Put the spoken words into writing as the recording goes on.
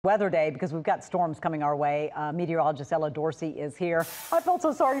Weather day because we've got storms coming our way. Meteorologist Ella Dorsey is here. I felt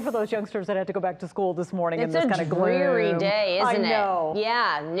so sorry for those youngsters that had to go back to school this morning in this kind of gloom. It's a dreary day, isn't it? I know.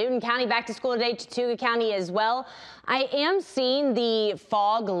 Yeah, Newton County back to school today, Chattooga County as well. I am seeing the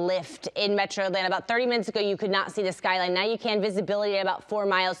fog lift in Metro Atlanta. About 30 minutes ago, you could not see the skyline. Now you can. Visibility at about 4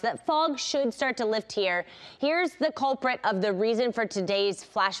 miles. So that fog should start to lift here. Here's the culprit of the reason for today's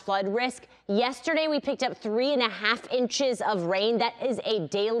flash flood risk. Yesterday, we picked up 3.5 inches of rain. That is a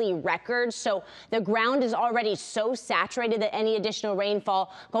daily record. So the ground is already so saturated that any additional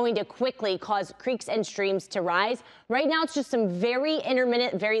rainfall going to quickly cause creeks and streams to rise. Right now, it's just some very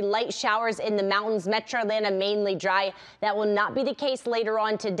intermittent, very light showers in the mountains. Metro Atlanta mainly dry. That will not be the case later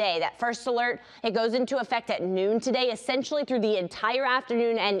on today. That first alert, it goes into effect at noon today, essentially through the entire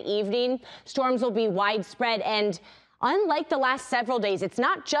afternoon and evening. Storms will be widespread, and unlike the last several days, it's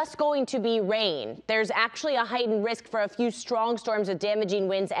not just going to be rain. There's actually a heightened risk for a few strong storms with damaging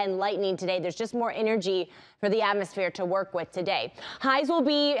winds and lightning today. There's just more energy for the atmosphere to work with today. Highs will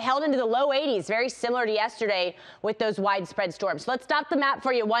be held into the low 80s, very similar to yesterday with those widespread storms. So let's stop the map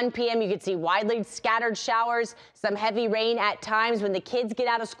for you. 1 p.m. You can see widely scattered showers, some heavy rain at times. When the kids get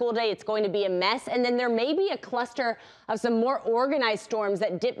out of school today, it's going to be a mess. And then there may be a cluster of some more organized storms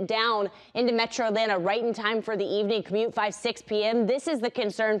that dip down into Metro Atlanta right in time for the evening commute, 5-6 p.m. This is the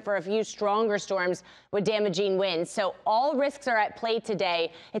concern for a few stronger storms with damaging winds. So all risks are at play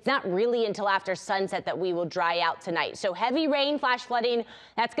today. It's not really until after sunset that we will dry out tonight. So heavy rain, flash flooding,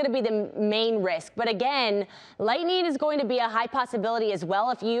 that's going to be the main risk. But again, lightning is going to be a high possibility as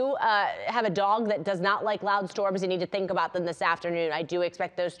well. If you have a dog that does not like loud storms, you need to think about them this afternoon. I do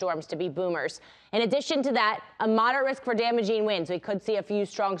expect those storms to be boomers. In addition to that, a moderate risk for damaging winds. We could see a few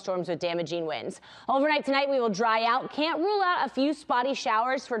strong storms with damaging winds. Overnight tonight, we will dry out. Can't rule out a few spotty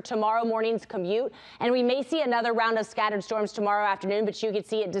showers for tomorrow morning's commute. And we may see another round of scattered storms tomorrow afternoon, but you can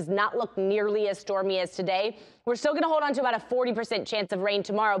see it does not look nearly as stormy as today. We're still going to hold on to about a 40% chance of rain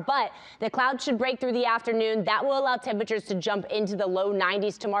tomorrow, but the clouds should break through the afternoon. That will allow temperatures to jump into the low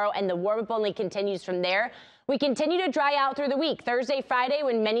 90s tomorrow, and the warm-up only continues from there. We continue to dry out through the week. Thursday, Friday,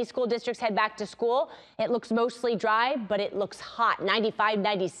 when many school districts head back to school, it looks mostly dry, but it looks hot, 95,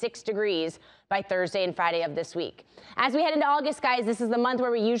 96 degrees by Thursday and Friday of this week. As we head into August, guys, this is the month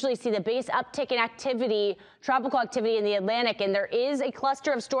where we usually see the biggest uptick in activity, tropical activity in the Atlantic, and there is a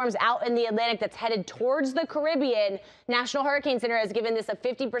cluster of storms out in the Atlantic that's headed towards the Caribbean. National Hurricane Center has given this a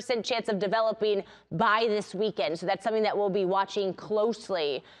 50% chance of developing by this weekend, so that's something that we'll be watching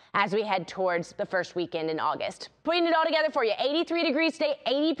closely as we head towards the first weekend in August. Putting it all together for you, 83 degrees today,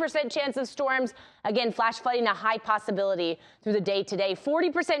 80% chance of storms. Again, flash flooding a high possibility through the day today.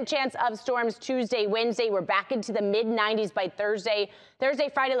 40% chance of storms Tuesday, Wednesday. We're back into the mid-90s by Thursday. Thursday,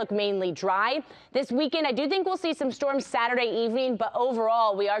 Friday look mainly dry. This weekend, I do think we'll see some storms Saturday evening, but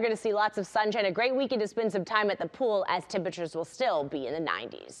overall, we are going to see lots of sunshine. A great weekend to spend some time at the pool as temperatures will still be in the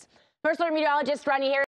 90s. First Alert meteorologist Ronnie Harris.